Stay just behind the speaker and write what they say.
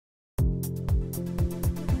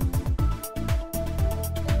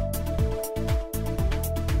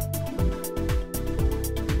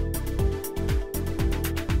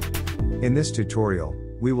In this tutorial,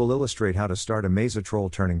 we will illustrate how to start a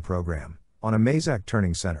MAZATROL turning program on a Mazak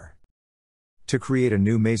turning center. To create a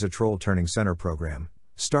new MAZATROL turning center program,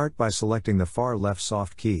 start by selecting the far left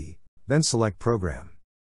soft key, then select Program.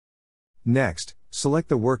 Next, select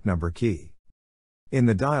the work number key. In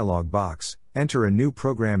the dialog box, enter a new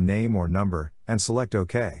program name or number, and select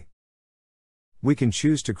OK. We can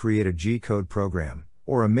choose to create a G-code program,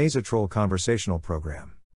 or a MAZATROL conversational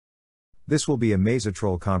program. This will be a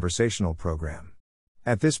MAZATROL conversational program.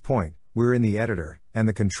 At this point, we're in the editor, and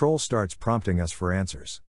the control starts prompting us for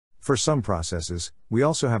answers. For some processes, we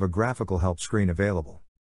also have a graphical help screen available.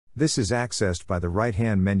 This is accessed by the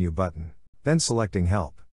right-hand menu button, then selecting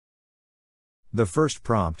Help. The first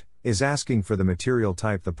prompt is asking for the material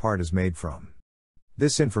type the part is made from.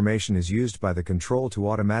 This information is used by the control to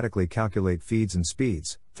automatically calculate feeds and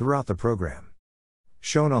speeds throughout the program.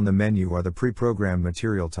 Shown on the menu are the pre-programmed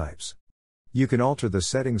material types. You can alter the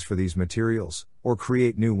settings for these materials, or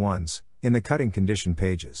create new ones, in the cutting condition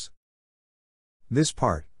pages. This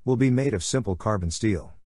part will be made of simple carbon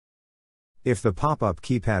steel. If the pop-up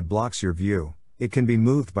keypad blocks your view, it can be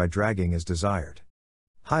moved by dragging as desired.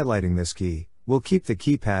 Highlighting this key will keep the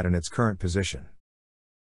keypad in its current position.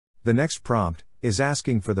 The next prompt is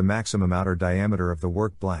asking for the maximum outer diameter of the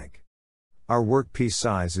work blank. Our workpiece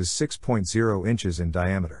size is 6.0 inches in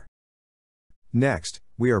diameter. Next,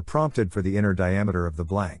 we are prompted for the inner diameter of the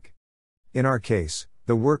blank. In our case,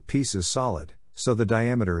 the workpiece is solid, so the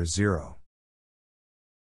diameter is 0.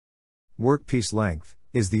 Workpiece length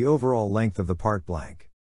is the overall length of the part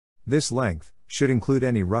blank. This length should include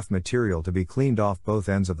any rough material to be cleaned off both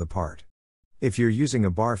ends of the part. If you're using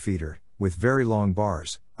a bar feeder with very long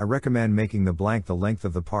bars, I recommend making the blank the length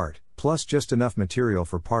of the part, plus just enough material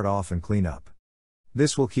for part off and clean up.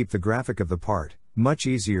 This will keep the graphic of the part much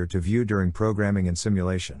easier to view during programming and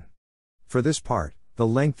simulation. For this part, the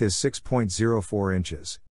length is 6.04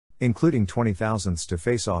 inches, including 20 thousandths to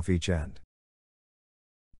face off each end.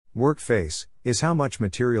 Work face is how much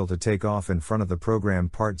material to take off in front of the program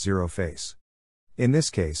part 0 face. In this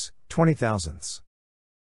case, 20 thousandths.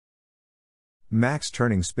 Max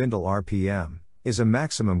turning spindle RPM is a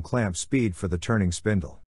maximum clamp speed for the turning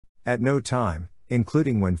spindle. At no time,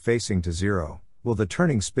 including when facing to 0, will the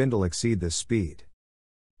turning spindle exceed this speed.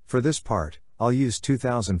 For this part, I'll use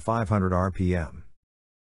 2500 RPM.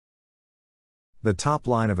 The top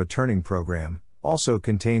line of a turning program also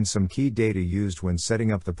contains some key data used when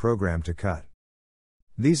setting up the program to cut.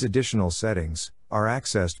 These additional settings are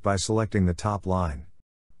accessed by selecting the top line,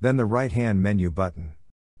 then the right-hand menu button,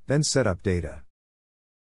 then Setup Data.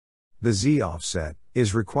 The Z offset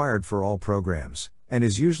is required for all programs, and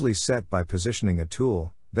is usually set by positioning a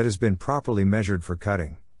tool that has been properly measured for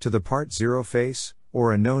cutting to the part 0 face,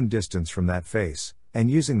 or a known distance from that face, and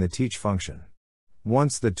using the teach function.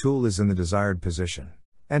 Once the tool is in the desired position,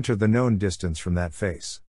 enter the known distance from that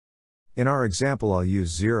face. In our example, I'll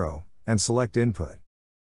use 0, and select Input.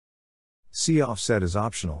 C offset is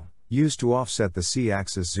optional, used to offset the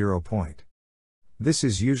C-axis 0 point. This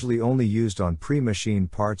is usually only used on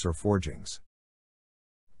pre-machined parts or forgings.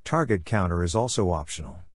 Target counter is also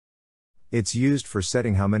optional. It's used for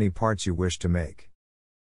setting how many parts you wish to make.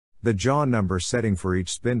 The jaw number setting for each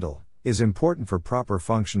spindle is important for proper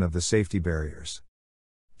function of the safety barriers.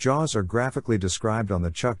 Jaws are graphically described on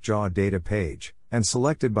the chuck jaw data page, and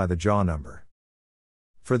selected by the jaw number.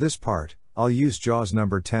 For this part, I'll use jaws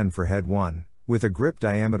number 10 for head 1, with a grip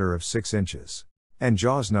diameter of 6 inches, and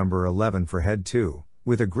jaws number 11 for head 2,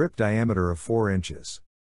 with a grip diameter of 4 inches.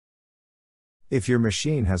 If your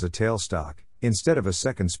machine has a tailstock, instead of a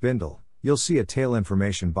second spindle, you'll see a tail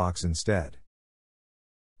information box instead.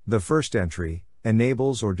 The first entry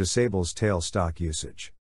enables or disables tailstock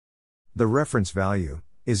usage. The reference value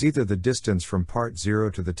is either the distance from part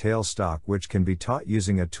 0 to the tailstock, which can be taught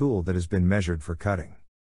using a tool that has been measured for cutting,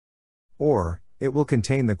 or it will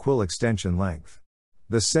contain the quill extension length.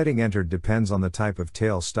 The setting entered depends on the type of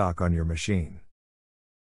tailstock on your machine.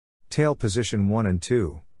 Tail position 1 and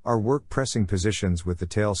 2 are work pressing positions with the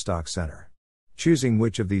tailstock center. Choosing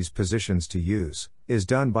which of these positions to use is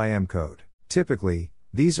done by M-code. Typically,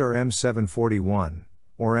 these are M741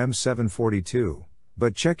 or M742,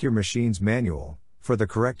 but check your machine's manual for the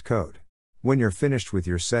correct code. When you're finished with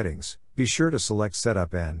your settings, be sure to select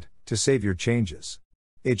Setup End to save your changes.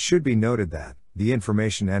 It should be noted that the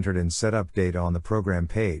information entered in Setup Data on the program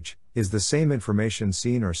page is the same information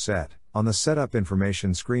seen or set on the Setup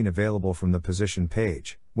Information screen available from the Position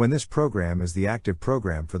page when this program is the active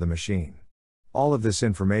program for the machine. All of this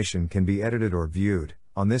information can be edited or viewed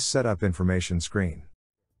on this Setup Information screen.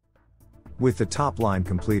 With the top line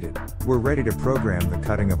completed, we're ready to program the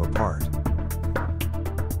cutting of a part.